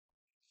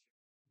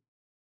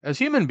As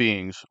human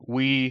beings,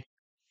 we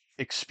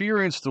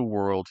experience the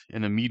world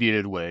in a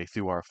mediated way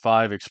through our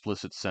five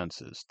explicit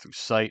senses, through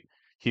sight,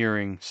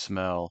 hearing,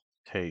 smell,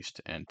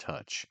 taste, and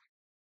touch.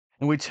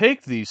 And we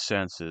take these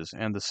senses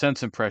and the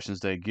sense impressions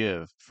they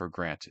give for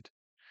granted.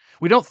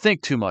 We don't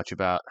think too much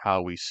about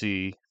how we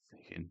see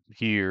and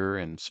hear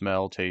and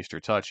smell, taste, or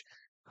touch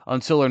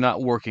until they're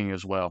not working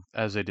as well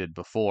as they did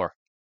before.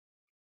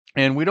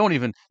 And we don't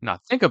even not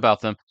think about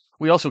them.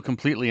 We also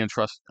completely and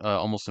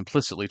almost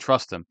implicitly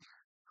trust them.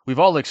 We've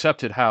all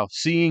accepted how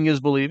seeing is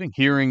believing,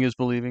 hearing is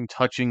believing,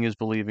 touching is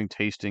believing,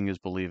 tasting is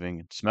believing,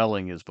 and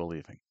smelling is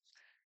believing.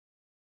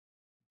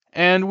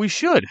 And we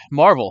should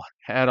marvel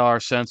at our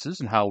senses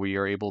and how we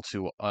are able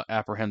to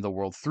apprehend the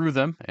world through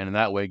them, and in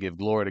that way give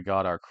glory to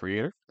God our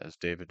Creator, as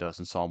David does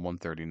in Psalm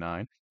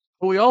 139.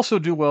 But we also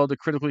do well to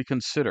critically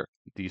consider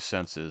these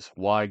senses,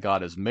 why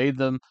God has made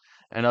them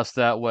and us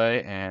that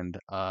way, and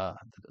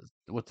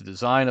what the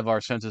design of our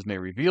senses may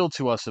reveal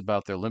to us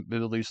about their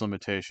abilities,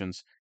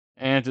 limitations,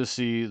 and to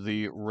see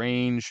the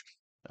range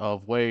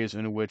of ways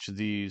in which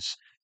these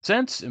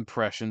sense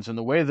impressions and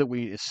the way that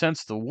we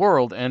sense the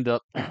world end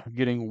up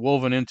getting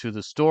woven into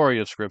the story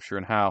of Scripture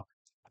and how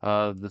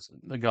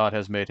the God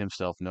has made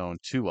himself known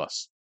to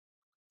us.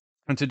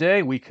 And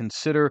today we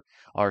consider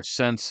our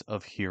sense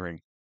of hearing.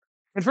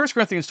 In 1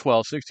 Corinthians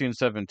 12, 16, and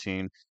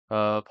 17,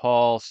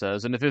 Paul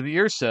says, "And if the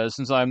ear says,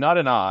 'Since I am not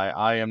an eye,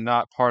 I am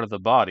not part of the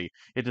body,'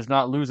 it does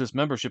not lose its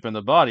membership in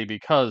the body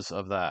because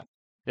of that.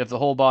 If the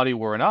whole body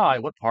were an eye,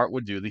 what part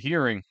would do the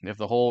hearing? If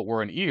the whole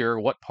were an ear,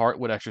 what part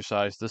would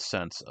exercise the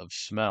sense of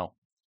smell?"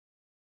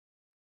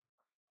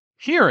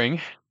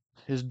 Hearing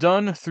is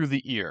done through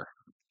the ear,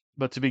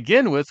 but to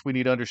begin with, we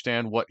need to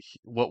understand what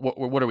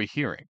are we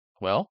hearing?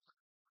 Well,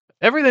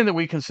 everything that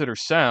we consider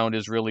sound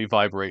is really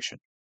vibration.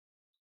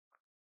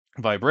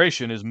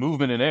 Vibration is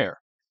movement in air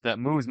that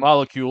moves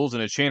molecules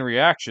in a chain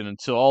reaction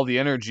until all the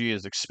energy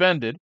is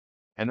expended,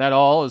 and that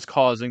all is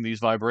causing these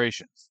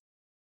vibrations.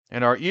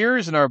 And our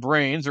ears and our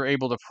brains are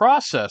able to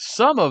process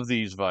some of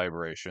these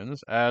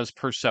vibrations as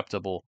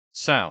perceptible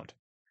sound.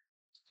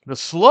 The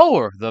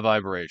slower the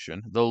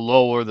vibration, the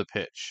lower the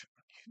pitch.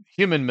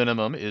 Human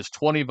minimum is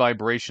 20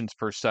 vibrations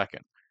per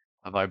second.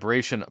 A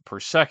vibration per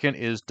second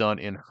is done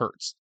in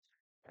hertz,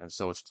 and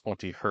so it's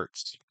 20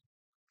 hertz.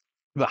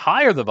 The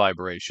higher the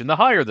vibration, the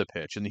higher the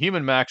pitch, and the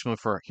human maximum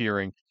for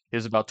hearing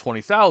is about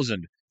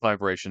 20,000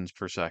 vibrations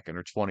per second,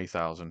 or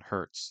 20,000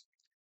 hertz.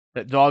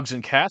 That dogs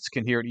and cats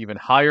can hear at even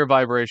higher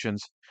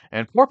vibrations,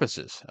 and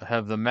porpoises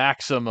have the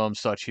maximum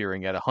such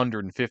hearing at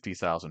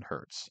 150,000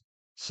 hertz,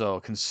 so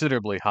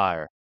considerably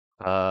higher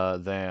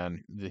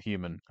than the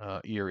human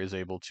ear is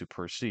able to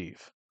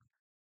perceive.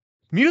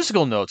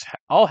 Musical notes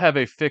all have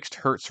a fixed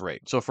hertz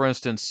rate. So, for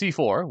instance,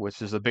 C4,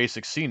 which is the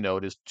basic C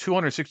note, is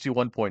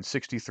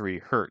 261.63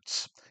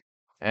 hertz.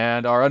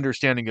 And our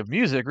understanding of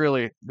music,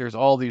 really, there's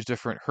all these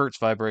different hertz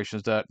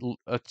vibrations that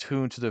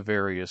attune to the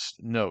various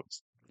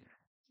notes.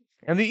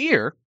 And the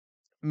ear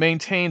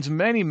maintains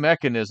many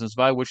mechanisms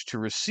by which to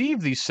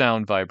receive these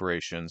sound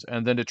vibrations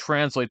and then to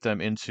translate them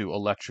into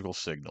electrical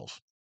signals.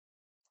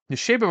 The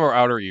shape of our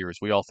outer ears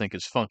we all think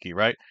is funky,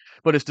 right?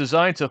 But it's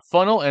designed to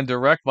funnel and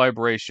direct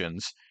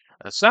vibrations,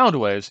 sound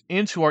waves,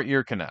 into our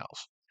ear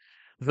canals.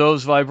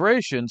 Those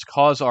vibrations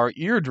cause our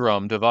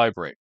eardrum to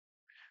vibrate.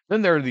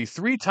 Then there are the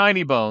three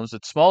tiny bones, the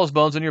smallest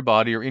bones in your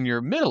body are in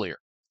your middle ear,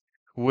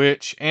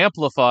 which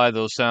amplify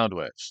those sound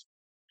waves.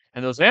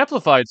 And those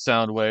amplified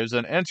sound waves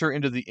then enter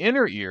into the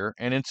inner ear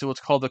and into what's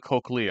called the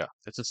cochlea.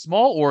 It's a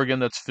small organ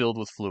that's filled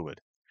with fluid.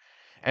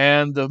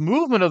 And the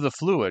movement of the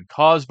fluid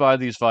caused by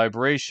these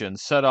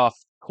vibrations set off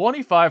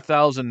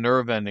 25,000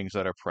 nerve endings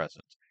that are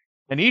present.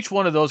 And each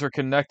one of those are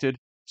connected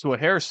to a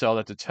hair cell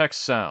that detects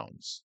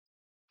sounds.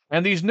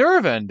 And these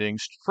nerve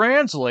endings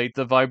translate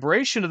the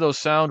vibration of those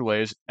sound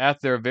waves at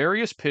their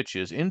various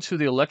pitches into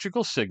the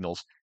electrical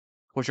signals,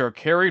 which are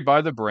carried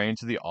by the brain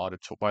to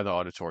by the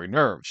auditory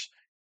nerves.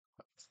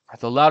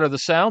 The louder the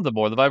sound, the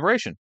more the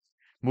vibration,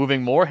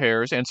 moving more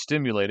hairs and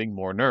stimulating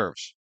more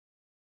nerves.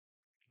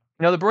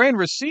 Now, the brain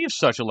receives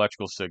such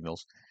electrical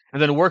signals and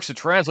then works to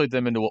translate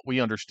them into what we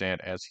understand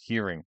as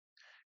hearing.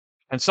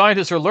 And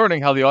scientists are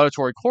learning how the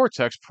auditory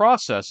cortex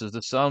processes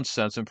the sound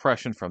sense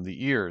impression from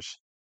the ears.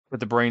 But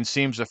the brain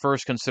seems to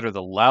first consider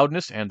the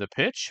loudness and the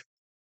pitch,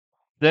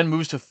 then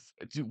moves to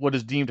what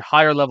is deemed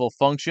higher level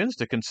functions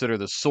to consider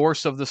the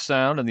source of the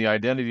sound and the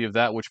identity of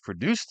that which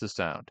produced the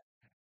sound.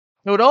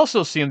 It would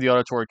also seem the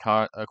auditory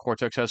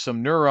cortex has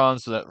some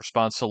neurons that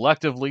respond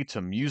selectively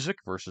to music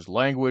versus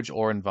language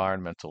or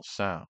environmental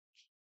sound.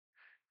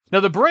 Now,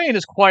 the brain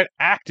is quite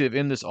active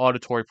in this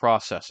auditory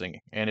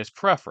processing and its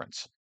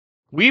preference.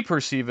 We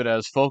perceive it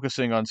as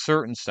focusing on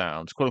certain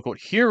sounds, quote unquote,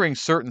 hearing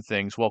certain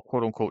things while,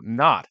 quote unquote,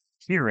 not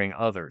hearing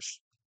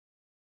others.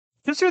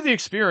 Consider the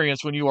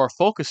experience when you are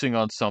focusing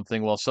on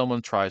something while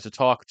someone tries to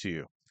talk to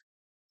you.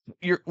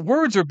 Your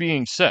words are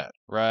being said,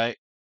 right?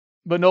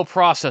 But no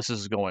process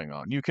is going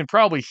on. You can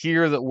probably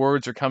hear that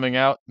words are coming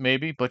out,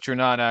 maybe, but you're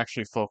not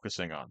actually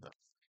focusing on them.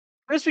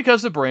 It's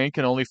because the brain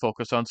can only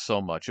focus on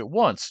so much at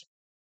once.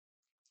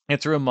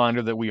 It's a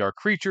reminder that we are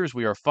creatures,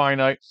 we are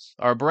finite.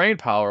 Our brain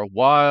power,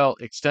 while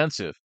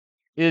extensive,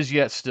 is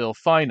yet still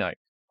finite.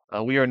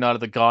 We are not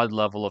at the God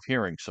level of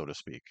hearing, so to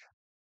speak.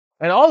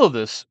 And all of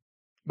this,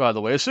 by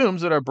the way,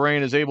 assumes that our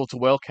brain is able to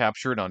well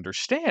capture and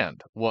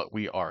understand what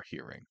we are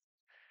hearing.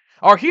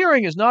 Our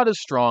hearing is not as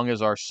strong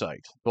as our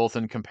sight, both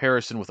in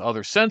comparison with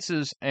other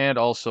senses and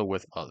also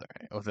with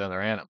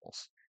other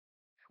animals.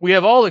 We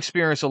have all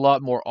experienced a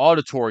lot more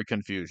auditory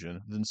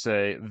confusion than,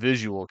 say,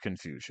 visual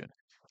confusion.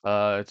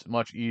 It's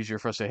much easier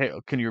for us to say, "Hey,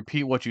 can you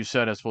repeat what you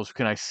said?" as opposed to,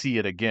 "Can I see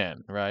it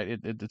again?" Right?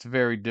 It's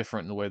very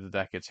different in the way that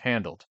that gets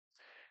handled.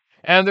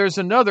 And there's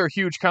another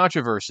huge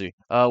controversy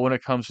when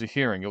it comes to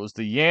hearing. It was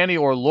the Yanny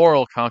or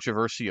Laurel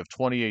controversy of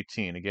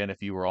 2018. Again,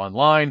 if you were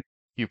online,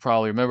 you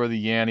probably remember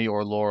the Yanny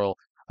or Laurel.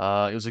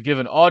 It was a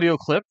given audio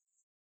clip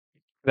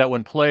that,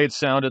 when played,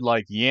 sounded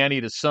like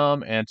Yanny to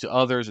some, and to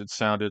others, it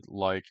sounded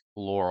like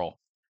Laurel.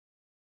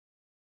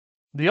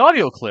 The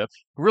audio clip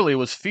really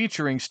was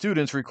featuring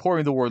students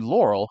recording the word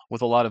Laurel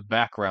with a lot of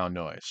background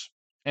noise.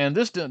 And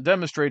this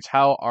demonstrates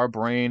how our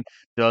brain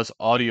does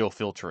audio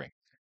filtering.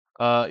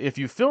 If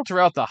you filter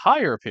out the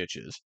higher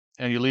pitches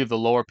and you leave the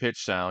lower pitch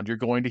sound, you're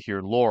going to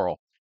hear Laurel.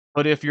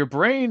 But if your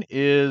brain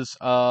is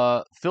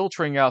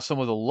filtering out some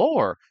of the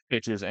lower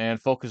pitches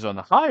and focus on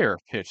the higher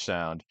pitch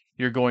sound,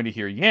 you're going to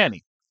hear Yanny.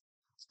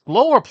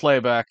 Lower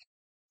playback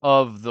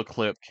of the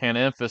clip can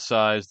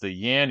emphasize the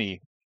Yanny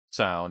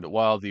sound,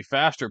 while the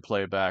faster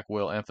playback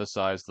will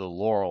emphasize the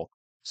Laurel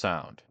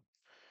sound.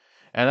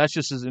 And that's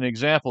just as an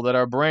example that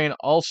our brain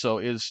also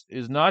is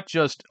not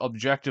just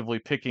objectively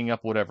picking up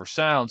whatever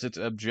sounds, it's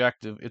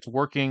objective, it's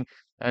working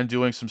and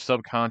doing some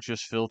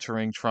subconscious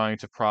filtering, trying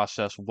to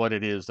process what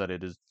it is that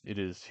it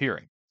is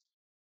hearing.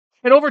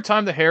 And over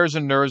time, the hairs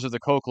and nerves of the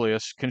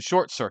cochleus can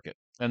short circuit,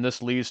 and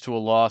this leads to a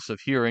loss of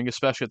hearing,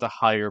 especially at the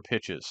higher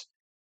pitches.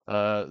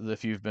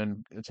 If you've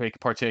been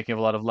partaking of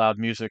a lot of loud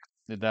music,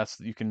 that's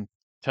you can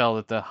tell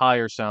that the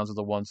higher sounds are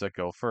the ones that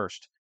go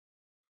first.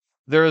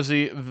 There is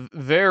the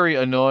very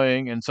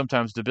annoying and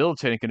sometimes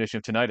debilitating condition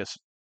of tinnitus.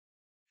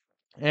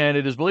 And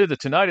it is believed that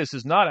tinnitus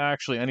is not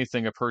actually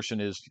anything a person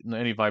is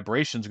any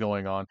vibrations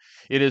going on.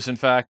 It is, in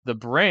fact, the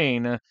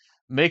brain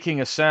making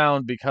a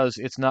sound because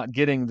it's not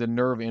getting the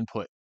nerve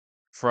input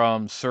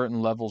from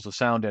certain levels of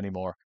sound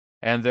anymore.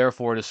 And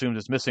therefore, it assumes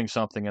it's missing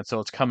something. And so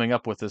it's coming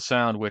up with this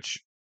sound, which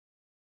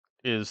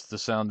is the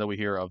sound that we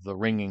hear of the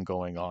ringing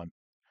going on.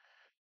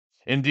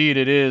 Indeed,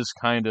 it is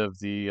kind of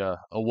the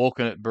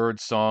awoken at bird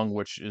song,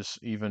 which is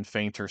even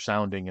fainter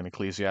sounding in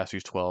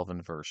Ecclesiastes 12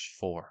 and verse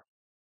 4.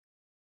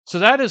 So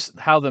that is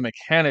how the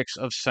mechanics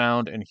of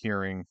sound and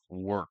hearing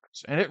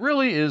works. And it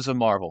really is a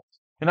marvel.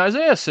 In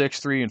Isaiah 6,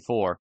 3 and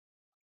 4,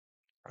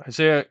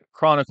 Isaiah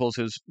chronicles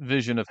his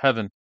vision of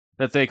heaven,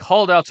 that they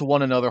called out to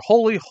one another,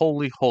 "Holy,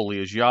 holy, holy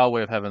is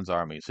Yahweh of heaven's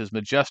armies. His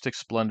majestic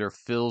splendor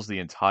fills the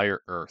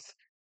entire earth."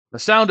 The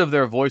sound of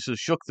their voices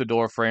shook the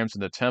door frames,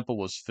 and the temple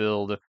was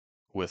filled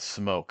with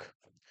smoke.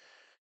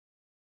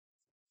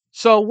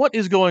 So, what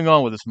is going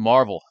on with this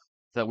marvel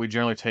that we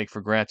generally take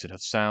for granted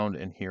of sound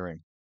and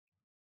hearing?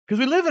 Because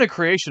we live in a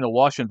creation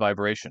awash in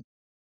vibration,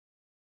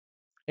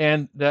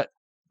 and that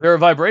there are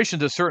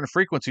vibrations at certain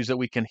frequencies that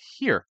we can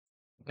hear,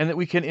 and that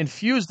we can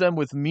infuse them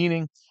with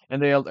meaning,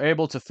 and they are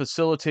able to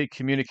facilitate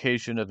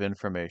communication of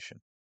information.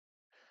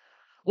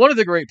 One of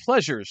the great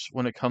pleasures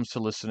when it comes to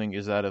listening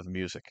is that of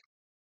music.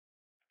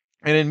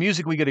 And in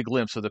music, we get a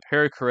glimpse of the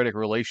perichoretic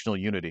relational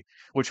unity,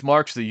 which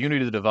marks the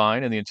unity of the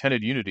divine and the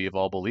intended unity of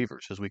all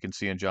believers, as we can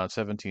see in John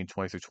 17,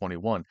 20 through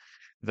 21,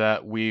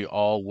 that we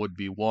all would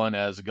be one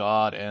as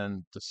God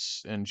and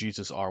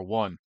Jesus are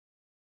one.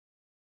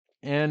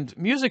 And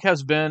music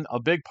has been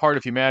a big part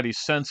of humanity's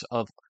sense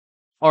of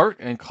art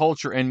and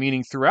culture and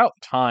meaning throughout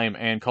time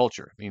and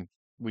culture. I mean,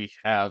 we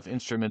have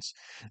instruments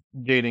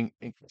dating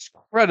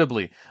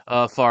incredibly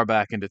far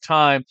back into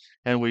time,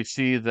 and we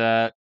see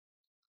that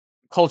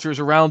cultures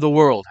around the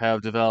world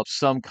have developed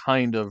some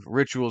kind of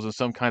rituals and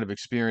some kind of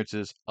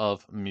experiences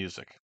of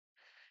music.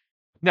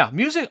 Now,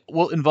 music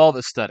will involve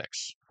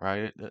aesthetics,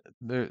 right?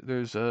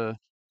 There's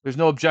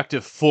no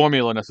objective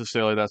formula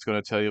necessarily that's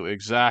going to tell you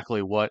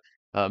exactly what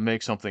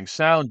makes something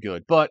sound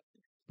good, but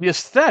the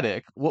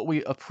aesthetic, what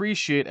we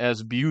appreciate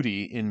as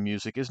beauty in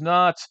music, is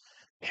not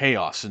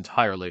chaos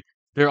entirely.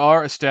 There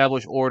are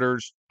established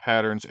orders,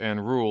 patterns,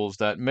 and rules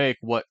that make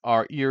what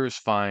our ears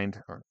find,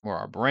 or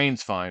our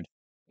brains find,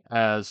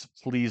 as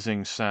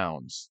pleasing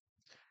sounds.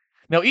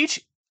 Now,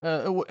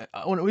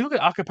 when we look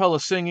at a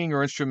cappella singing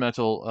or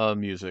instrumental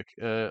music,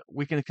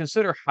 we can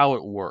consider how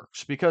it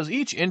works because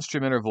each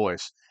instrument or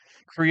voice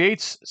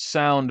creates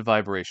sound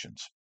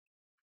vibrations.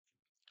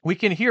 We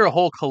can hear a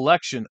whole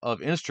collection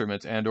of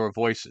instruments and or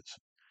voices,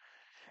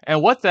 and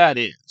what that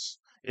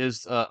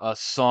is a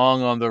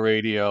song on the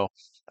radio,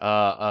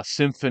 a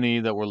symphony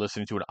that we're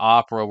listening to, an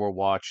opera we're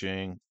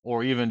watching,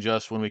 or even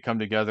just when we come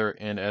together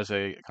and as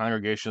a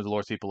congregation of the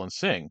Lord's people and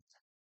sing.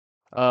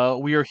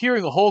 We are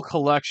hearing a whole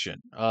collection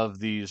of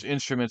these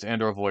instruments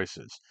and or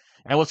voices.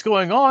 And what's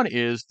going on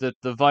is that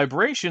the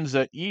vibrations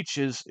that each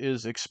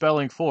is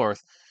expelling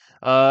forth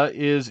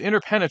is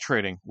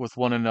interpenetrating with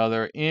one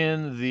another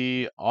in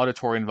the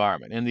auditory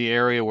environment, in the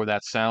area where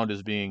that sound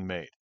is being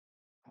made.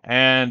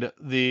 And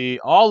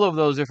all of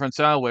those different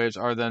sound waves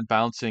are then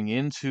bouncing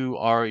into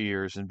our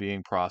ears and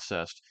being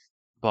processed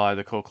by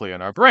the cochlea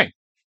in our brain.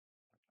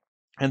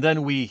 And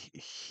then we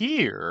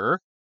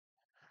hear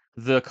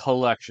the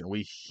collection.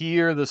 We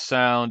hear the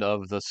sound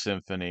of the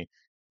symphony,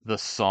 the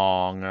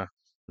song,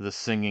 the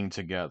singing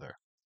together.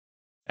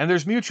 And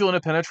there's mutual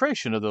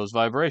interpenetration of those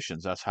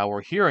vibrations. That's how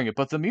we're hearing it.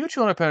 But the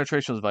mutual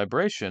interpenetration of those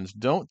vibrations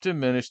don't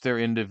diminish their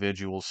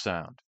individual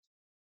sound.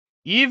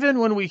 Even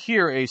when we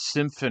hear a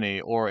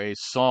symphony or a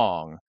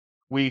song,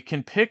 we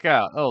can pick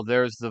out, oh,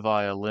 there's the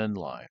violin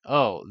line.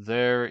 Oh,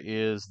 there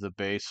is the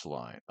bass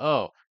line.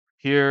 Oh,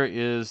 here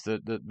is the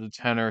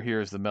tenor,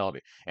 here's the melody.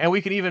 And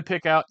we can even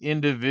pick out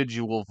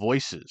individual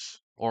voices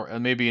or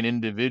maybe an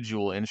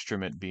individual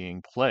instrument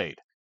being played.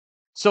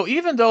 So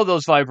even though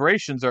those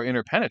vibrations are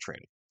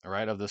interpenetrating, all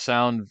right, of the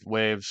sound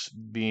waves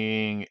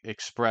being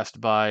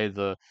expressed by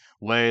the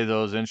way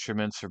those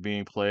instruments are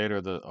being played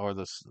or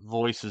the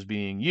voices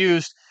being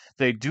used,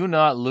 they do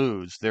not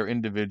lose their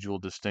individual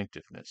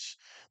distinctiveness.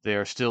 They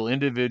are still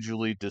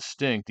individually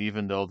distinct,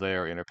 even though they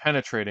are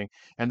interpenetrating,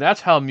 and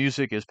that's how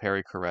music is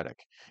perichoretic.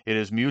 It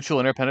is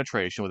mutual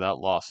interpenetration without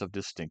loss of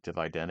distinctive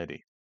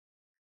identity.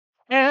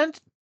 And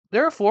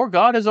therefore,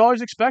 God has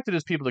always expected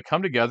his people to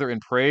come together in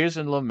praise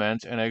and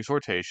lament and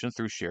exhortation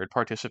through shared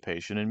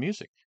participation in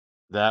music.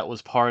 That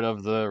was part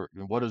of the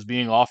what is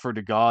being offered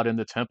to God in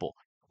the temple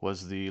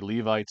was the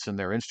Levites and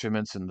their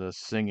instruments and the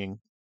singing,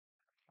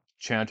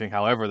 chanting,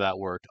 however that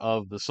worked,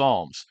 of the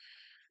Psalms.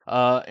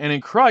 And in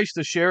Christ,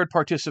 the shared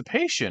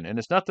participation, and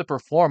it's not the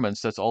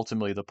performance that's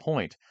ultimately the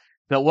point,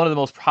 that one of the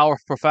most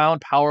profound,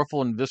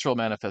 powerful, and visceral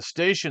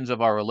manifestations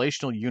of our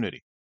relational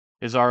unity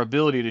is our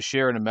ability to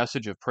share in a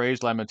message of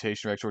praise,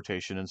 lamentation, or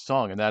exhortation in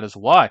song. And that is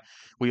why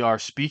we are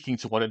speaking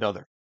to one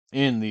another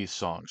in these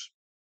songs,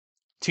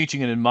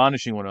 teaching and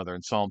admonishing one another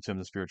in psalms, hymns,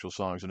 and spiritual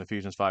songs in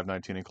Ephesians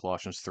 5:19 and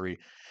Colossians 3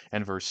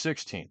 and verse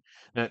 16.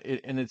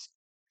 And it's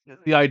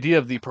the idea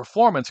of the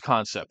performance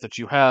concept that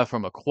you have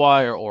from a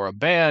choir or a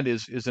band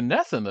is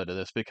anathema to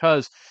this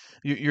because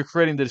you're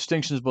creating the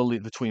distinctions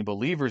between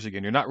believers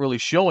again. You're not really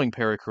showing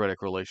perichoretic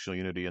relational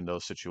unity in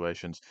those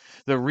situations.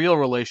 The real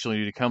relational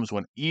unity comes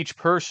when each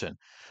person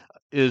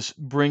is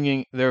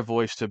bringing their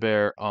voice to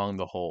bear on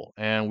the whole.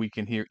 And we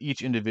can hear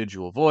each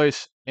individual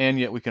voice, and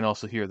yet we can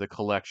also hear the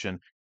collection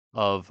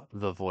of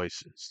the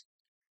voices.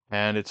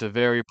 And it's a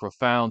very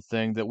profound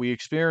thing that we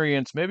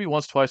experience maybe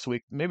once, twice a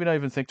week, maybe not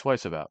even think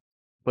twice about.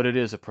 But it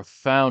is a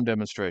profound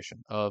demonstration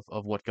of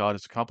what God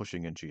is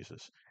accomplishing in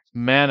Jesus,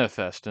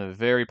 manifest in a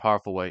very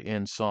powerful way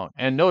in song.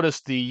 And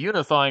notice the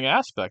unifying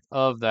aspect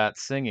of that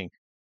singing,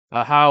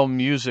 how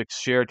music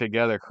shared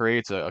together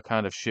creates a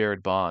kind of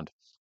shared bond.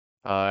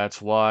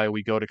 That's why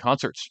we go to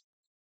concerts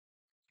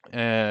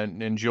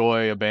and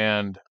enjoy a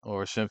band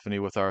or a symphony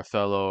with our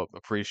fellow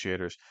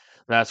appreciators.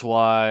 That's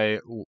why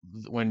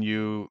when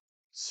you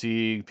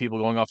see people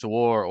going off to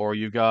war or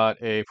you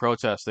got a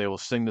protest, they will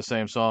sing the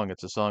same song.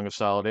 It's a song of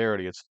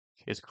solidarity.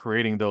 It's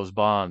creating those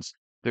bonds.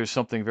 There's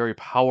something very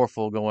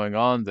powerful going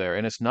on there,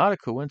 and it's not a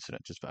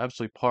coincidence. It's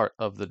absolutely part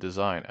of the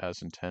design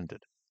as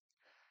intended.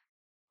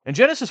 In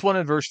Genesis 1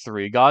 and verse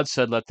 3, God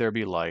said, "Let there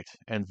be light,"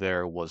 and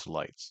there was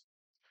light.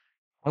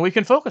 And we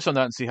can focus on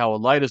that and see how a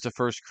light is the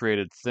first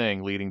created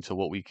thing, leading to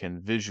what we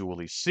can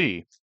visually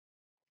see.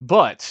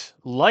 But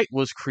light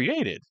was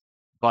created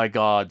by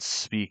God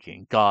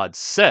speaking. God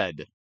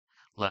said,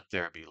 "Let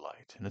there be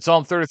light." And in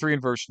Psalm 33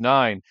 and verse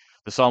 9,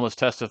 the psalmist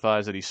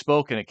testifies that he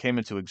spoke and it came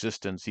into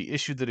existence. He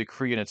issued the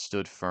decree and it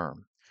stood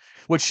firm,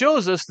 which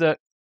shows us that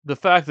the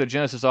fact that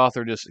Genesis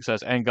author just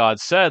says, "And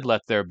God said,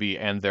 let there be,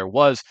 and there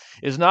was,"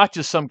 is not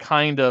just some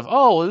kind of,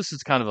 oh, well, this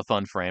is kind of a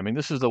fun framing.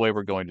 This is the way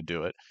we're going to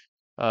do it.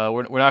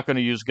 We're not going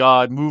to use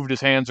God moved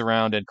his hands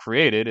around and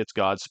created. It's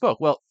God spoke.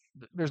 Well,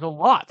 there's a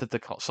lot that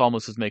the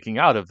psalmist is making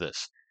out of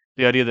this.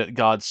 The idea that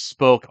God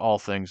spoke all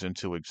things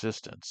into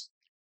existence.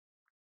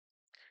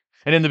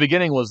 And in the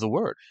beginning was the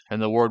Word,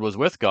 and the Word was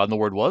with God, and the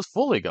Word was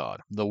fully God.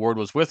 The Word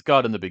was with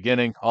God in the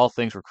beginning. All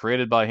things were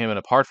created by him, and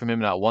apart from him,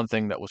 not one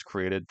thing that was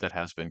created that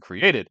has been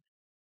created.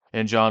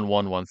 In John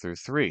 1 1 through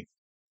 3.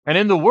 And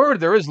in the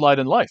Word there is light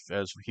and life,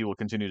 as he will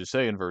continue to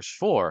say in verse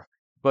 4.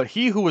 But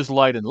he who is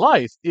light and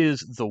life is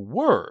the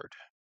Word.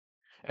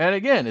 And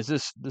again, is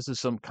this is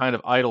some kind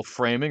of idle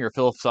framing or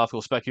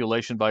philosophical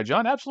speculation by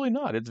John? Absolutely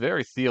not. It's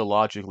very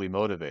theologically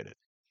motivated.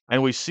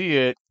 And we see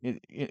it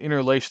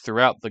interlaced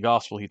throughout the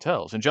gospel he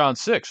tells. In John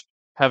 6,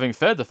 having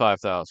fed the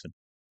 5,000,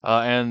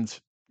 and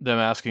them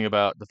asking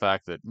about the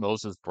fact that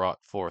Moses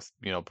brought forth,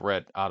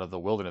 bread out of the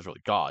wilderness,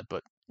 really God,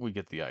 but we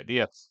get the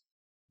idea.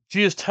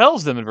 Jesus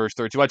tells them in verse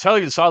 32, "I tell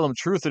you the solemn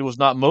truth that it was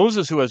not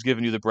Moses who has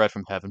given you the bread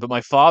from heaven, but my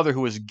Father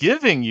who is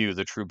giving you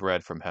the true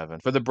bread from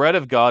heaven. For the bread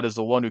of God is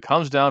the one who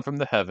comes down from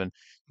the heaven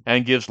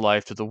and gives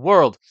life to the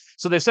world."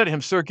 So they said to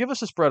him, "Sir, give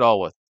us this bread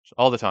all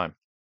the time."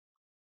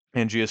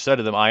 And Jesus said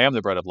to them, "I am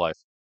the bread of life.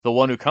 The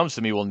one who comes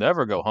to me will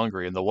never go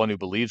hungry, and the one who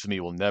believes in me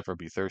will never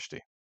be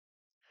thirsty."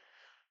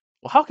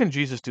 Well, how can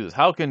Jesus do this?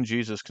 How can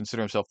Jesus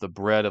consider himself the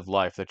bread of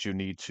life that you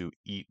need to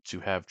eat to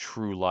have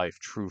true life?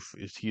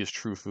 He is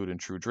true food and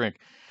true drink.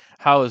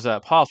 How is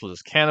that possible? Is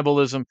this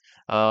cannibalism?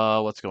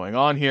 What's going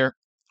on here?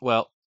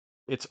 Well,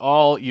 it's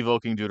all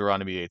evoking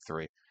Deuteronomy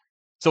 8:3.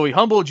 So he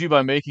humbled you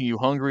by making you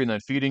hungry and then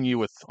feeding you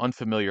with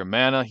unfamiliar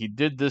manna. He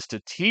did this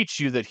to teach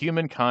you that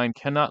humankind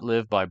cannot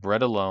live by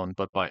bread alone,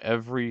 but by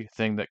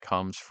everything that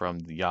comes from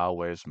the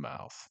Yahweh's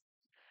mouth.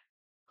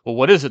 Well,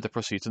 what is it that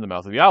proceeds in the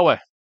mouth of Yahweh?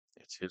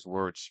 It's his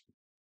words.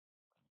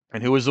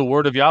 And who is the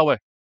word of Yahweh?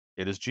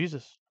 It is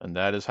Jesus. And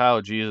that is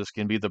how Jesus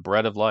can be the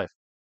bread of life.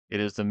 It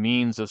is the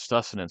means of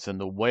sustenance. And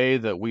the way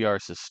that we are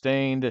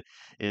sustained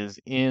is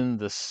in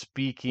the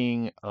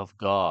speaking of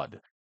God.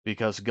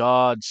 Because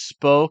God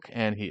spoke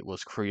and it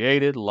was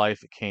created,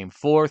 life came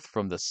forth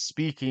from the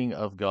speaking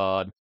of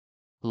God.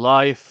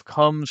 Life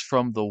comes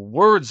from the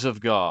words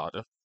of God,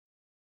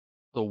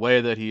 the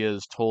way that He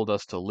has told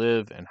us to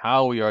live and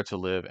how we are to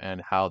live,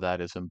 and how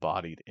that is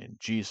embodied in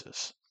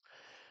Jesus.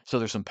 So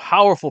there's some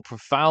powerful,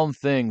 profound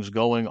things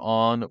going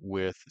on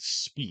with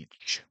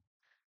speech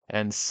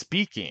and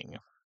speaking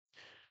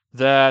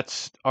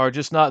that are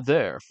just not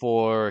there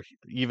for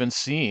even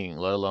seeing,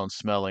 let alone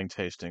smelling,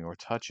 tasting, or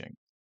touching.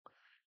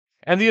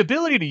 And the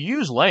ability to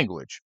use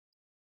language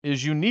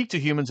is unique to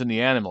humans in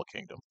the animal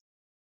kingdom,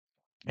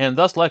 and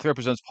thus likely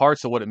represents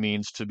parts of what it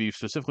means to be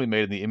specifically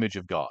made in the image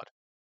of God.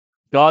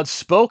 God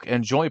spoke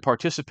and jointly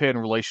participated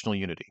in relational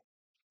unity,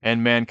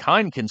 and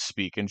mankind can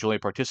speak and jointly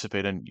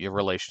participate in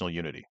relational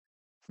unity,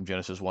 from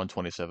Genesis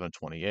 1:27 and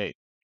 28.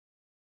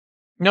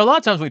 Now, a lot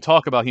of times when we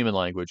talk about human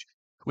language,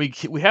 we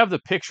have the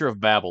picture of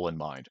Babel in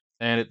mind,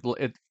 and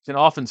it can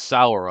often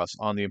sour us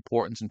on the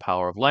importance and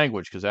power of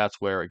language because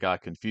that's where it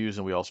got confused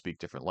and we all speak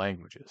different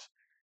languages.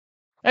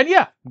 And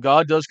yeah,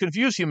 God does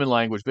confuse human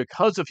language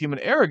because of human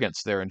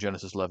arrogance there in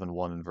Genesis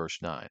 11:1 and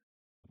verse 9.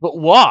 But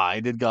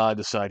why did God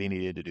decide he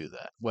needed to do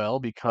that? Well,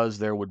 because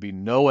there would be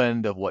no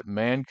end of what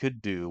man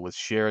could do with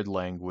shared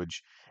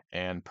language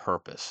and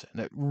purpose.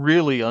 And it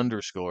really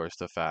underscores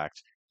the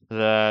fact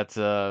that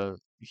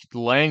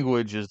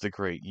language is the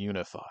great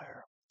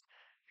unifier.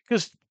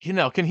 Because,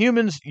 can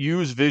humans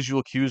use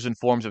visual cues and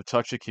forms of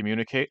touch to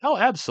communicate? Oh,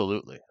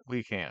 absolutely,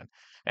 we can.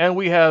 And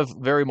we have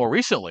very more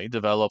recently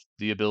developed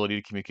the ability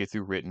to communicate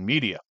through written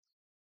media.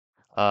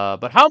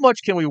 But how much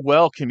can we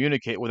well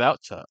communicate with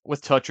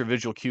touch or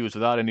visual cues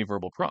without any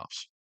verbal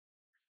prompts?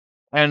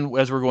 And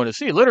as we're going to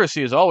see,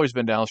 literacy has always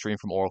been downstream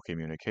from oral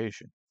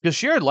communication. Because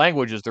shared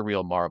language is the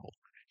real marvel.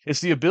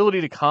 It's the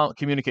ability to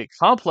communicate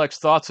complex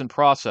thoughts and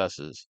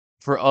processes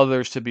for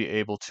others to be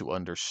able to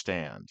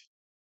understand.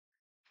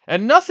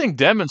 And nothing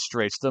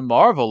demonstrates the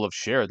marvel of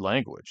shared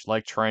language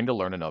like trying to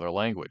learn another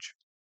language.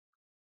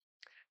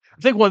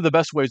 I think one of the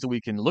best ways that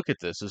we can look at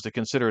this is to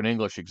consider an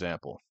English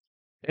example.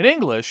 In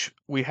English,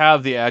 we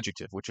have the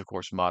adjective, which of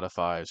course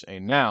modifies a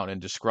noun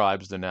and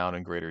describes the noun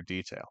in greater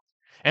detail.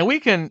 And we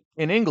can,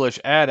 in English,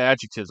 add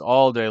adjectives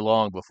all day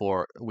long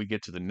before we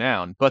get to the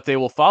noun, but they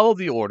will follow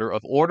the order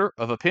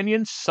of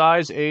opinion,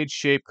 size, age,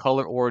 shape,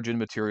 color, origin,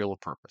 material, or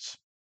purpose.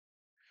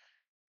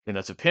 And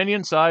that's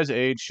opinion, size,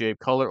 age, shape,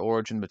 color,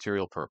 origin,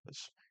 material,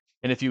 purpose.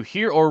 And if you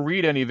hear or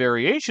read any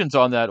variations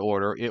on that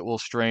order, it will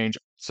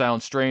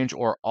sound strange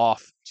or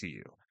off to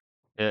you.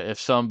 If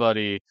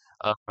somebody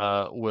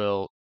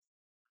will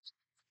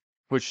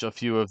switch a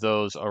few of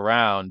those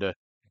around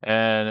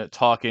and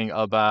talking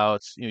about,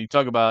 you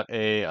talk about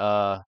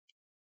a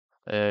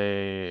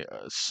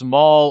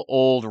small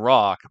old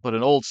rock, but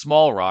an old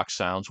small rock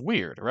sounds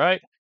weird,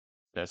 right?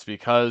 That's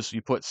because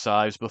you put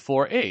size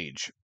before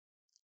age.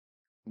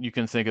 You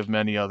can think of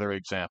many other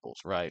examples,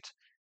 right?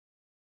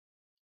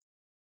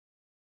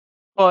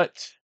 But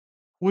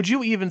would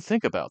you even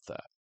think about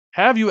that?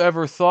 Have you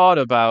ever thought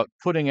about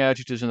putting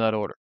adjectives in that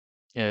order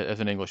as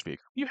an English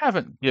speaker? You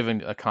haven't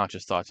given a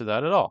conscious thought to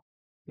that at all.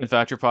 In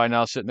fact, you're probably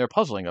now sitting there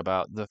puzzling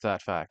about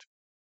that fact.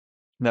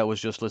 That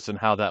was just listen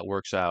how that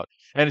works out.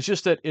 And it's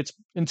just that it's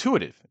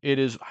intuitive. It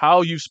is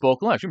how you've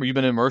spoken language. Remember, you've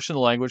been immersed in the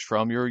language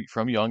from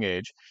young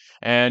age,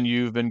 and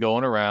you've been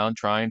going around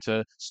trying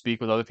to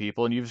speak with other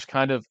people, and you've just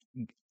kind of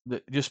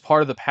just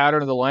part of the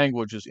pattern of the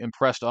language is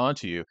impressed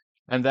onto you,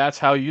 and that's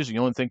how you use it.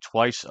 You don't think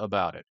twice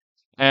about it.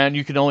 And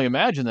you can only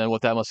imagine then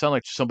what that must sound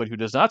like to somebody who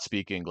does not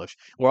speak English,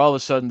 where all of a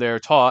sudden they're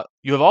taught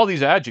you have all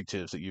these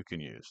adjectives that you can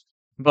use,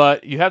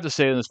 but you have to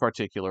say it in this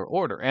particular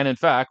order. And in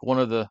fact, one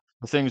of the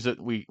things that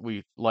we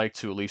like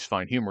to at least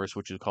find humorous,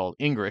 which is called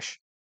English,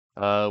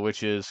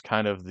 which is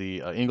kind of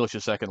the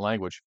English's second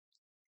language,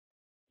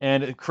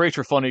 and it creates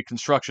for funny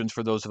constructions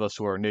for those of us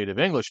who are native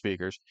English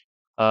speakers.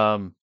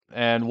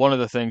 And one of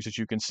the things that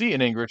you can see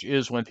in English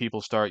is when people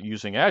start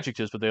using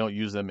adjectives, but they don't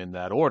use them in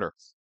that order.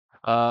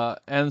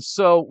 And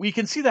so we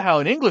can see that how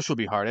in English will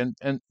be hard,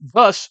 and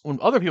thus when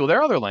other people, there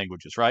are other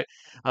languages, right?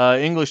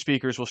 English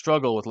speakers will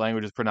struggle with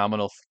languages,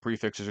 pronominal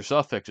prefixes or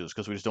suffixes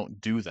because we just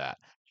don't do that.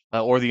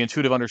 or the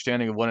intuitive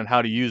understanding of when and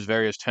how to use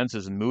various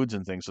tenses and moods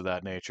and things of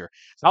that nature.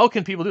 How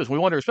can people do this? We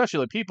wonder, especially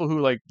like people who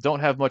like don't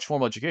have much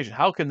formal education,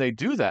 how can they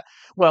do that?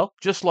 Well,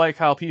 just like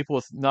how people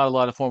with not a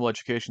lot of formal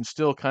education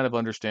still kind of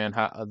understand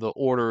how the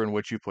order in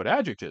which you put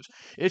adjectives.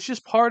 It's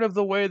just part of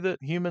the way that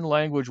human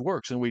language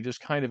works, and we just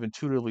kind of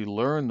intuitively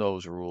learn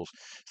those rules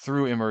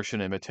through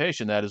immersion and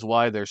imitation. That is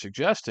why they're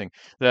suggesting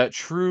that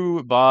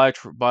true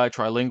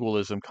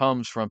bitrilingualism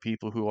comes from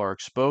people who are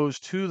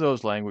exposed to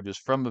those languages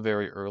from a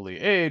very early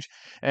age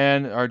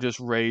and are just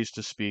raised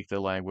to speak the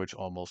language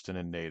almost in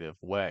a native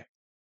way.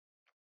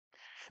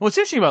 What's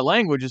interesting about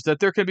language is that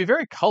there can be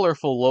very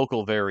colorful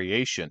local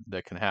variation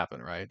that can happen,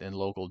 right? And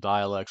local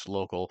dialects,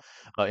 local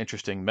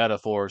interesting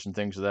metaphors, and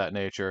things of that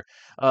nature.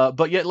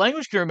 But yet,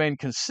 language can remain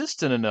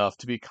consistent enough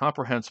to be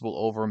comprehensible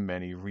over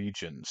many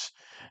regions.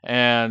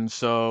 And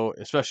so,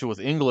 especially with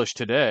English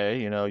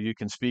today, you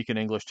can speak in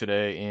English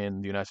today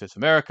in the United States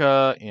of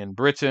America, in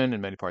Britain,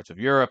 in many parts of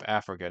Europe,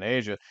 Africa, and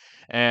Asia,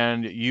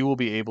 and you will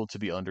be able to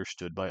be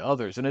understood by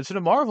others. And it's a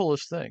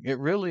marvelous thing. It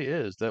really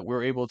is that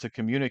we're able to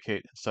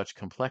communicate in such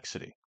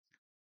complexity.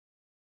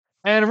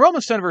 And in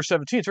Romans 10, verse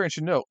 17, it's very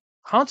interesting to note.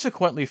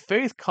 Consequently,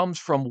 faith comes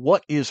from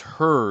what is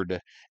heard,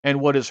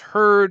 and what is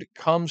heard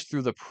comes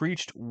through the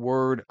preached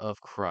word of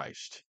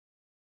Christ.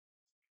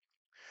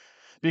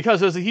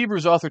 Because as the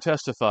Hebrews author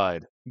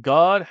testified,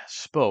 God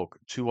spoke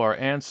to our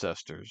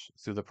ancestors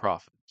through the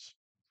prophets,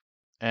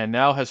 and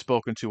now has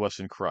spoken to us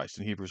in Christ,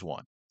 in Hebrews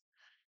 1.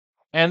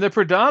 And the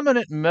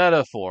predominant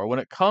metaphor when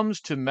it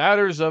comes to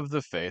matters of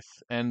the faith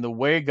and the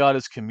way God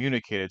is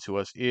communicated to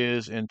us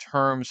is in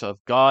terms of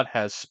God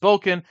has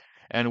spoken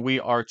and we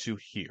are to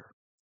hear.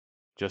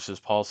 Just as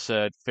Paul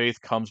said, faith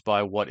comes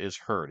by what is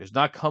heard. It does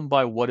not come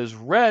by what is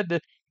read.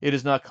 It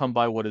does not come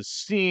by what is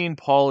seen.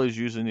 Paul is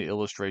using the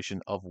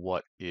illustration of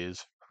what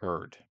is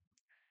heard.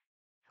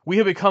 We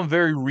have become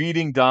very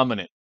reading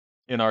dominant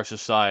in our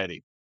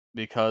society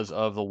because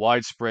of the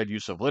widespread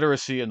use of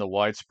literacy and the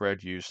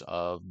widespread use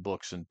of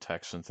books and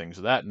texts and things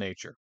of that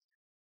nature.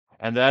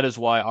 And that is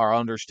why our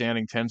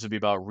understanding tends to be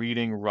about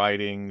reading,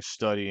 writing,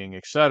 studying,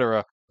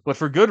 etc. But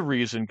for good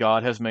reason,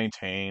 God has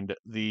maintained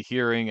the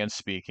hearing and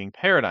speaking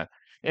paradigm.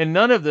 And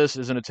none of this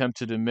is an attempt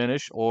to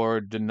diminish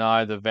or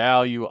deny the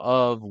value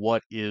of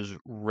what is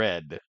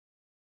read,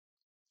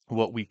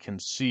 what we can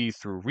see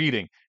through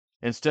reading.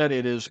 Instead,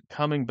 it is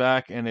coming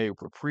back and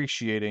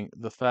appreciating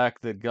the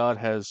fact that God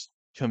has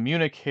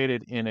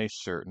communicated in a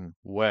certain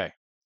way.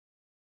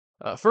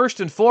 First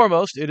and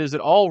foremost, it is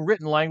that all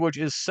written language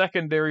is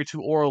secondary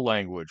to oral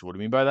language. What do I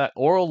mean by that?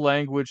 Oral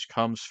language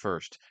comes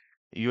first.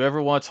 You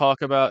ever want to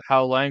talk about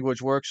how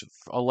language works?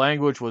 A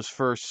language was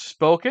first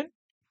spoken.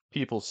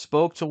 People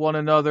spoke to one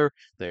another,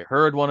 they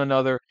heard one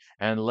another,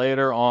 and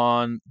later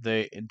on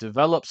they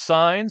developed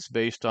signs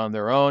based on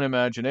their own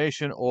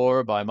imagination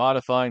or by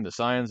modifying the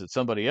signs that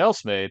somebody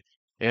else made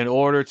in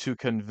order to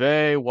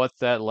convey what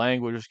that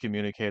language was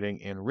communicating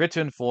in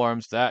written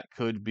forms that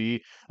could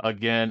be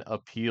again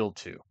appealed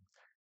to.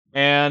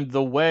 And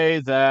the way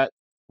that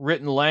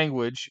written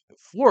language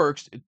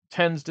works, it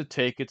tends to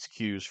take its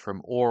cues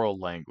from oral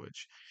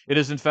language. It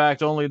is, in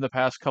fact, only in the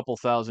past couple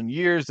thousand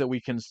years that we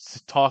can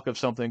talk of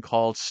something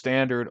called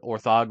standard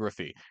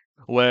orthography,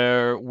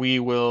 where we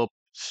will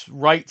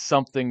write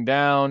something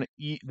down,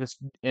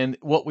 and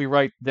what we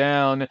write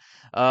down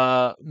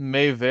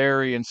may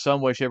vary in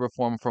some way, shape, or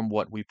form from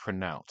what we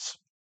pronounce.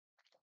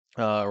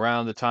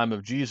 Around the time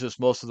of Jesus,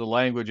 most of the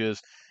languages,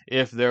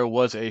 if there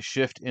was a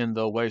shift in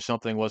the way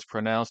something was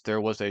pronounced, there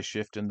was a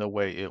shift in the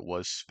way it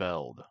was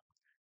spelled.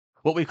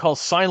 What we call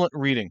silent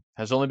reading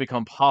has only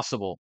become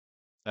possible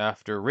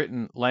after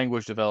written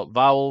language developed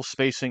vowels,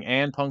 spacing,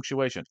 and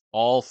punctuation.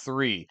 All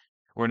three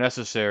were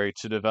necessary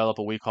to develop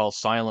what we call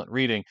silent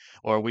reading,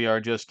 or we are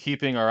just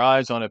keeping our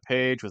eyes on a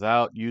page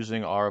without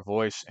using our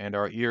voice and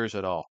our ears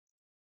at all.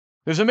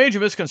 There's a major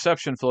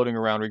misconception floating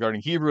around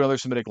regarding Hebrew and other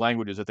Semitic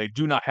languages that they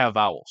do not have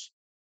vowels.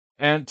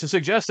 And to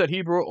suggest that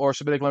Hebrew or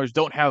Semitic language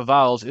don't have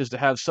vowels is to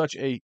have such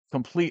a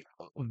complete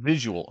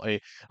visual, a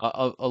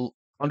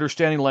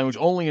understanding language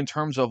only in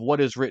terms of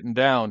what is written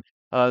down.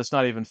 It's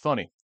not even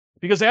funny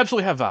because they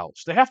absolutely have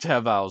vowels. They have to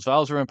have vowels.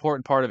 Vowels are an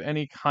important part of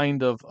any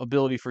kind of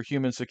ability for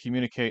humans to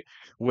communicate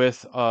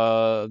with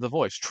the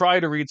voice.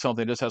 Try to read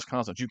something that just has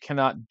consonants. You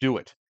cannot do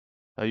it.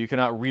 You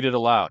cannot read it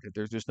aloud.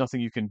 There's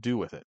nothing you can do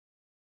with it.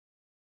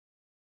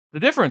 The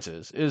difference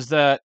is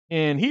that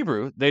in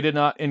Hebrew, they did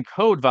not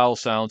encode vowel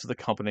sounds with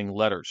accompanying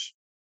letters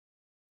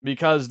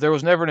because there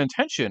was never an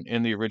intention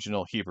in the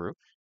original Hebrew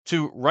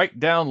to write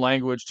down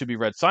language to be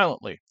read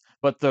silently.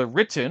 But the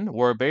written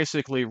were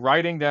basically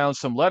writing down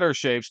some letter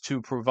shapes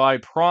to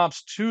provide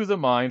prompts to the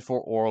mind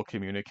for oral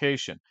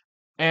communication.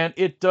 And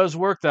it does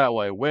work that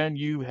way. When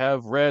you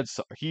have read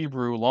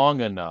Hebrew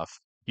long enough,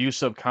 you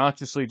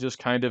subconsciously just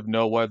kind of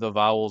know where the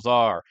vowels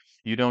are.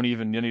 You don't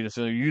even need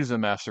to use the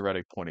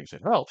Masoretic pointings.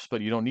 It helps,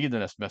 but you don't need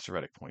the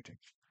Masoretic pointing.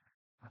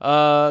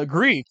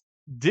 Greek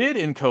did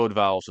encode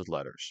vowels with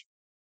letters.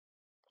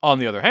 On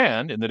the other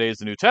hand, in the days of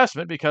the New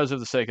Testament, because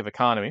of the sake of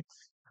economy,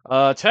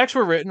 Texts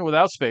were written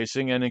without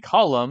spacing and in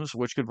columns,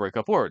 which could break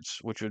up words,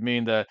 which would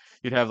mean that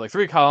you'd have like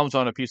three columns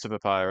on a piece of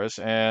papyrus,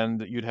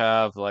 and you'd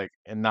have like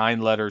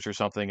nine letters or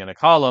something in a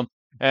column.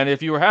 And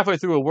if you were halfway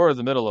through a word in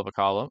the middle of a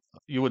column,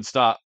 you would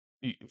stop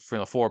from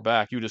the four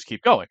back. You just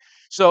keep going.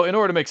 So, in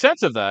order to make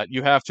sense of that,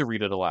 you have to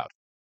read it aloud.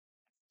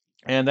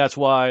 And that's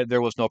why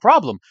there was no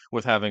problem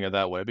with having it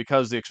that way,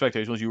 because the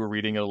expectation was you were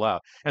reading it aloud.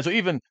 And so,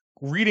 even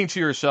reading to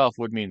yourself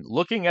would mean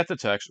looking at the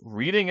text,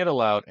 reading it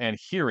aloud, and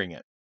hearing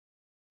it.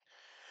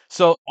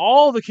 So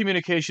all the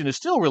communication is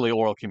still really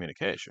oral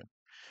communication.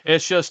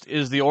 It's just,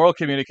 is the oral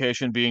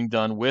communication being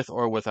done with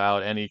or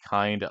without any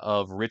kind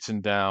of written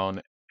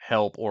down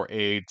help or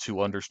aid to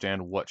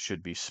understand what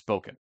should be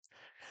spoken?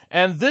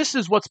 And this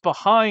is what's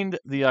behind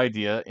the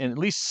idea, in at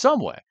least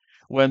some way,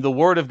 when the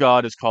Word of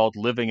God is called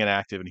living and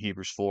active in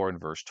Hebrews 4 and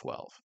verse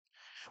 12.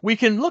 We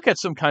can look at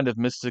some kind of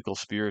mystical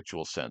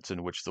spiritual sense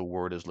in which the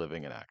Word is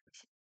living and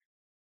active.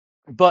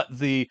 But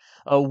the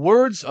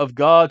words of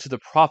God to the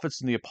prophets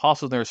and the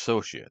apostles and their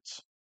associates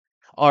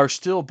are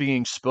still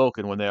being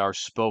spoken when they are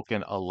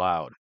spoken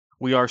aloud.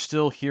 We are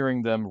still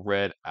hearing them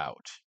read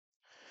out.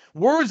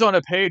 Words on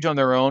a page on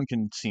their own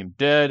can seem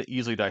dead,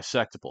 easily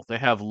dissectable. They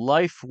have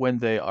life when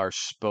they are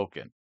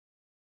spoken.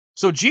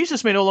 So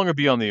Jesus may no longer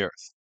be on the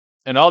earth,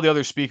 and all the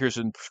other speakers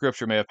in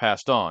Scripture may have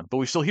passed on, but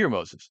we still hear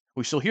Moses.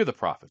 We still hear the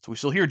prophets. We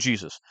still hear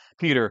Jesus,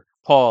 Peter,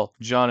 Paul,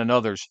 John, and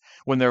others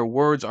when their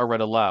words are read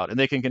aloud, and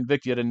they can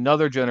convict yet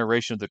another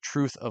generation of the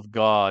truth of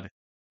God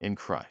in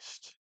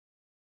Christ.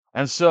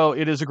 And so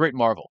it is a great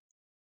marvel.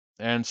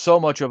 And so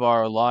much of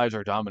our lives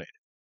are dominated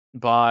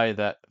by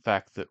that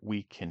fact that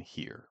we can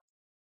hear,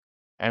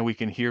 and we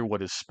can hear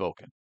what is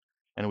spoken,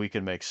 and we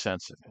can make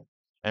sense of it,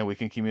 and we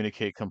can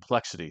communicate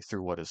complexity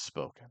through what is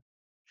spoken.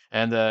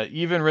 And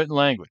even written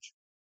language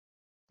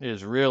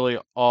is really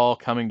all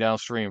coming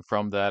downstream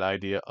from that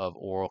idea of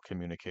oral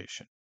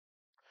communication.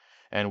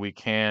 And we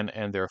can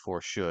and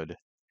therefore should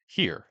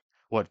hear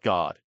what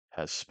God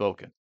has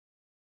spoken.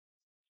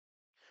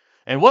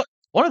 And one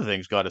of the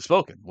things God has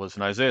spoken was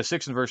in Isaiah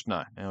 6 and verse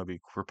 9, and it would be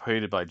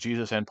repeated by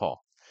Jesus and Paul.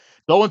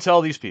 Go and tell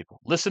these people,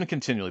 listen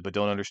continually, but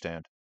don't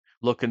understand.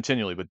 Look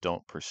continually, but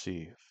don't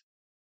perceive.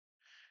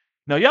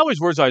 Now, Yahweh's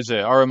words,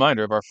 Isaiah, are a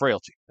reminder of our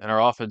frailty and our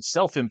often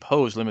self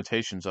imposed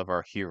limitations of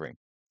our hearing.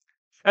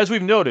 As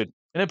we've noted,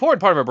 an important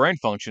part of our brain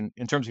function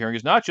in terms of hearing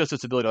is not just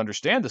its ability to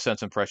understand the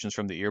sense impressions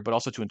from the ear, but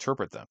also to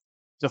interpret them,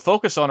 to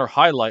focus on or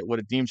highlight what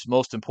it deems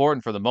most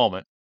important for the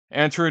moment,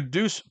 and to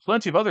reduce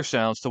plenty of other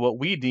sounds to what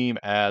we deem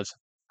as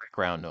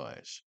background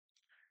noise.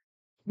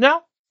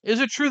 Now,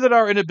 is it true that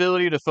our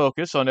inability to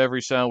focus on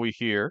every sound we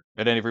hear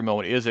at every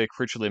moment is a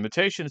creature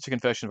limitation? It's a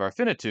confession of our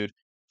finitude,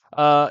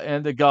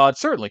 and that God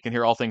certainly can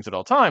hear all things at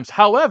all times.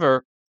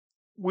 However,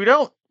 we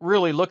don't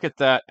really look at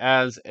that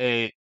as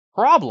a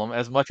problem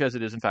as much as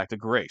it is, in fact, a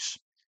grace.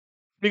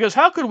 Because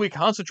how could we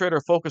concentrate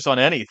or focus on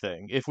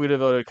anything if we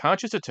devoted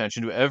conscious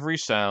attention to every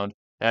sound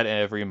at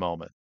every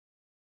moment?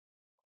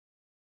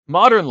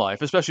 Modern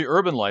life, especially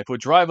urban life, would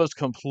drive us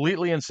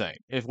completely insane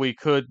if we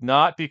could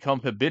not become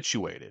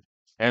habituated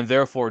and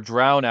therefore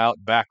drown out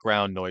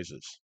background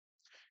noises.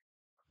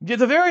 Yeah,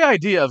 the very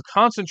idea of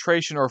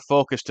concentration or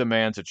focus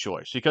demands a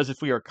choice, because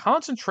if we are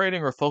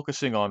concentrating or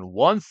focusing on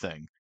one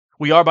thing,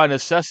 we are by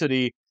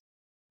necessity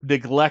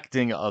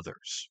neglecting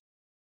others.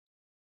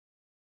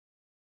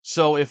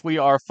 So if we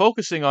are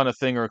focusing on a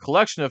thing or a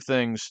collection of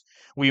things,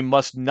 we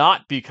must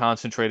not be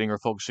concentrating or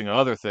focusing on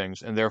other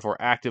things and therefore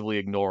actively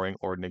ignoring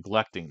or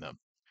neglecting them.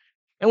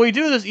 And we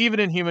do this even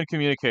in human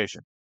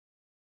communication.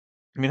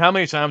 I mean, how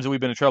many times have we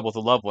been in trouble with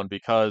a loved one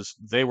because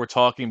they were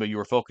talking, but you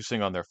were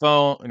focusing on your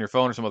phone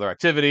or some other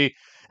activity,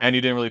 and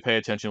you didn't really pay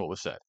attention to what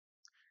was said?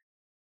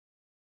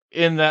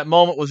 In that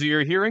moment, was it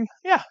your hearing?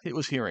 Yeah, it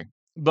was hearing.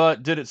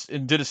 But did it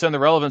send the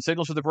relevant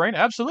signals to the brain?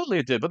 Absolutely,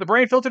 it did. But the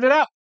brain filtered it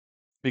out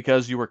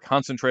because you were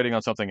concentrating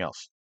on something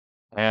else.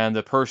 And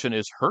the person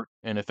is hurt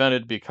and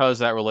offended because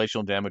that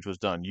relational damage was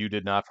done. You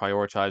did not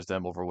prioritize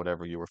them over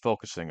whatever you were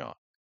focusing on.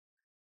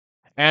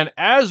 And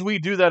as we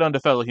do that unto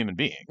fellow human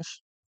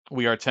beings,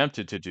 we are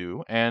tempted to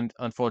do, and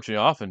unfortunately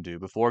often do,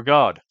 before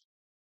God.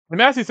 In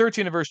Matthew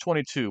 13 and verse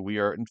 22, we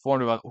are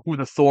informed about who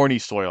the thorny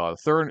soil are.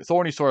 The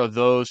thorny soil are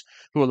those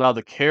who allow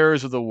the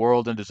cares of the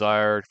world and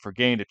desire for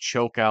gain to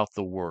choke out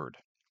the word.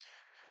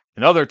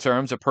 In other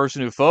terms, a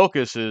person who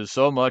focuses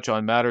so much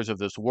on matters of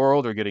this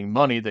world or getting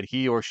money that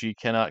he or she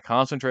cannot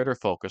concentrate or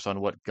focus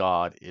on what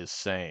God is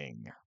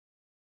saying.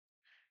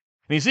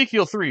 In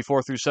Ezekiel 3,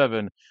 4 through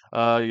 7,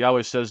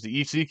 Yahweh says to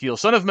Ezekiel,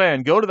 Son of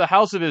man, go to the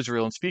house of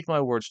Israel and speak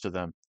my words to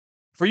them.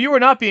 For you are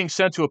not being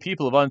sent to a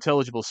people of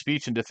unintelligible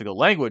speech and difficult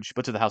language,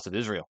 but to the house of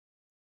Israel.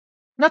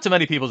 Not to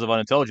many peoples of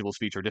unintelligible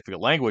speech or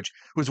difficult language,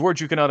 whose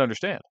words you cannot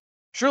understand.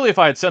 Surely if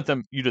I had sent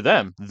you to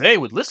them, they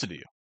would listen to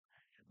you.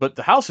 But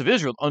the house of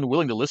Israel is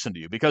unwilling to listen to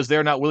you, because they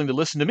are not willing to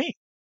listen to me.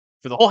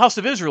 For the whole house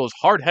of Israel is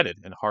hard-headed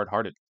and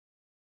hard-hearted.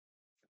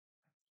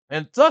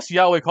 And thus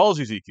Yahweh calls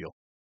Ezekiel,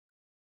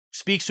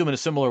 speaks to him in a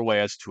similar way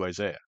as to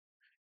Isaiah,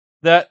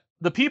 that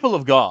the people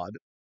of God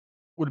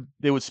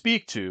would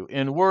speak to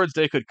in words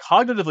they could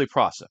cognitively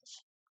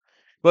process,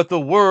 but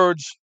the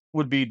words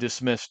would be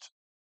dismissed,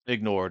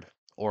 ignored,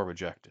 or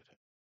rejected.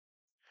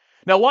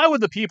 Now, why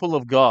would the people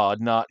of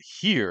God not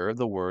hear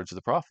the words of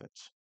the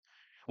prophets?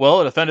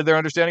 Well, it offended their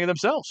understanding of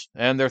themselves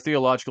and their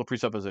theological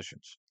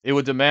presuppositions. It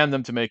would demand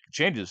them to make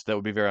changes that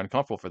would be very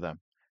uncomfortable for them.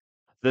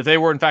 That they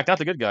were, in fact, not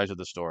the good guys of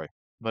the story,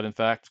 but in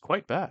fact,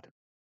 quite bad.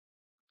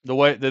 The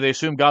way that they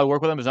assumed God would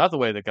work with them is not the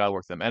way that God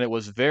worked them, and it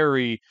was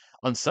very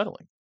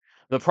unsettling.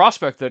 The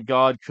prospect that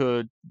God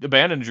could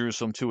abandon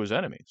Jerusalem to his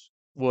enemies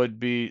would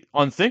be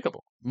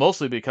unthinkable,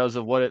 mostly because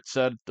of what it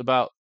said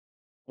about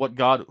who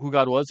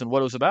God was and what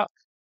it was about.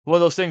 One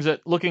of those things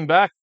that looking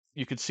back,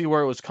 you could see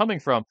where it was coming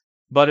from,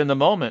 but in the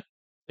moment,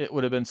 it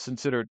would have been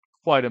considered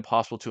quite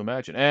impossible to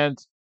imagine. And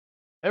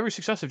every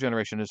successive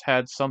generation has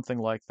had something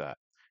like that.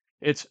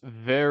 It's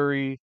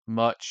very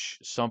much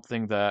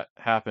something that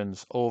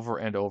happens over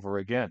and over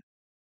again.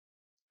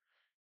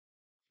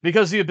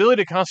 Because the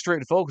ability to concentrate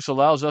and focus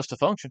allows us to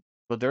function,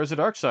 but there's a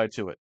dark side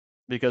to it,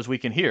 because we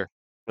can hear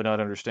but not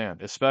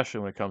understand, especially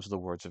when it comes to the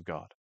words of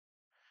God.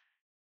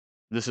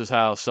 This is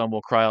how some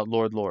will cry out,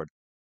 Lord, Lord,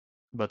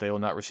 but they will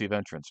not receive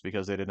entrance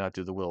because they did not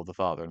do the will of the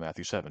Father in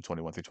Matthew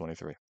 7:21 through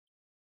 23.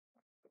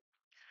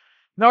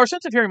 Now, our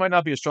sense of hearing might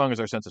not be as strong as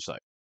our sense of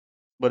sight,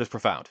 but it's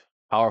profound,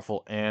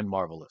 powerful, and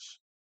marvelous.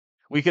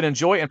 We can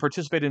enjoy and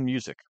participate in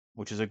music,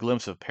 which is a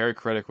glimpse of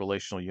perichoretic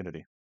relational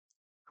unity.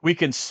 We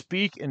can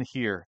speak and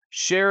hear,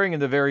 sharing in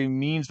the very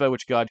means by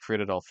which God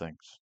created all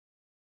things.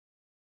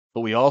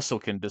 But we also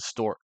can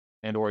distort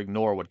and or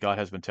ignore what God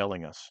has been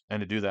telling us,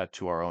 and to do that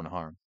to our own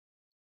harm.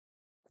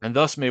 And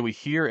thus may we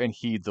hear and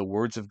heed the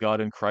words of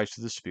God in Christ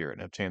of the Spirit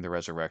and obtain the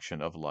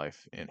resurrection of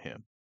life in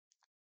him.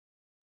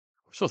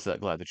 We're so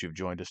glad that you've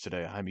joined us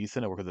today. I'm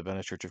Ethan. I work at the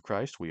Venice Church of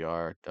Christ. We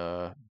are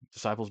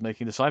disciples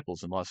making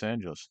disciples in Los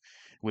Angeles.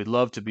 We'd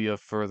love to be of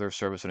further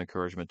service and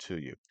encouragement to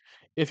you.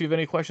 If you have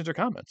any questions or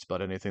comments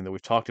about anything that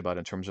we've talked about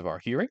in terms of our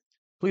hearing,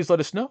 please let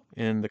us know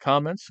in the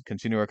comments.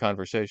 Continue our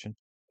conversation.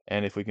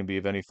 And if we can be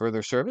of any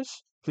further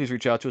service, please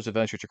reach out to us at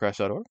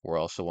VeniceChurchOfChrist.org. We're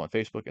also on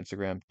Facebook,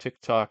 Instagram,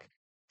 TikTok,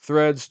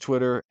 Threads,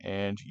 Twitter,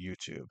 and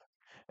YouTube.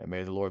 And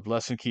may the Lord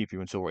bless and keep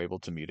you until we're able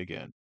to meet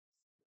again.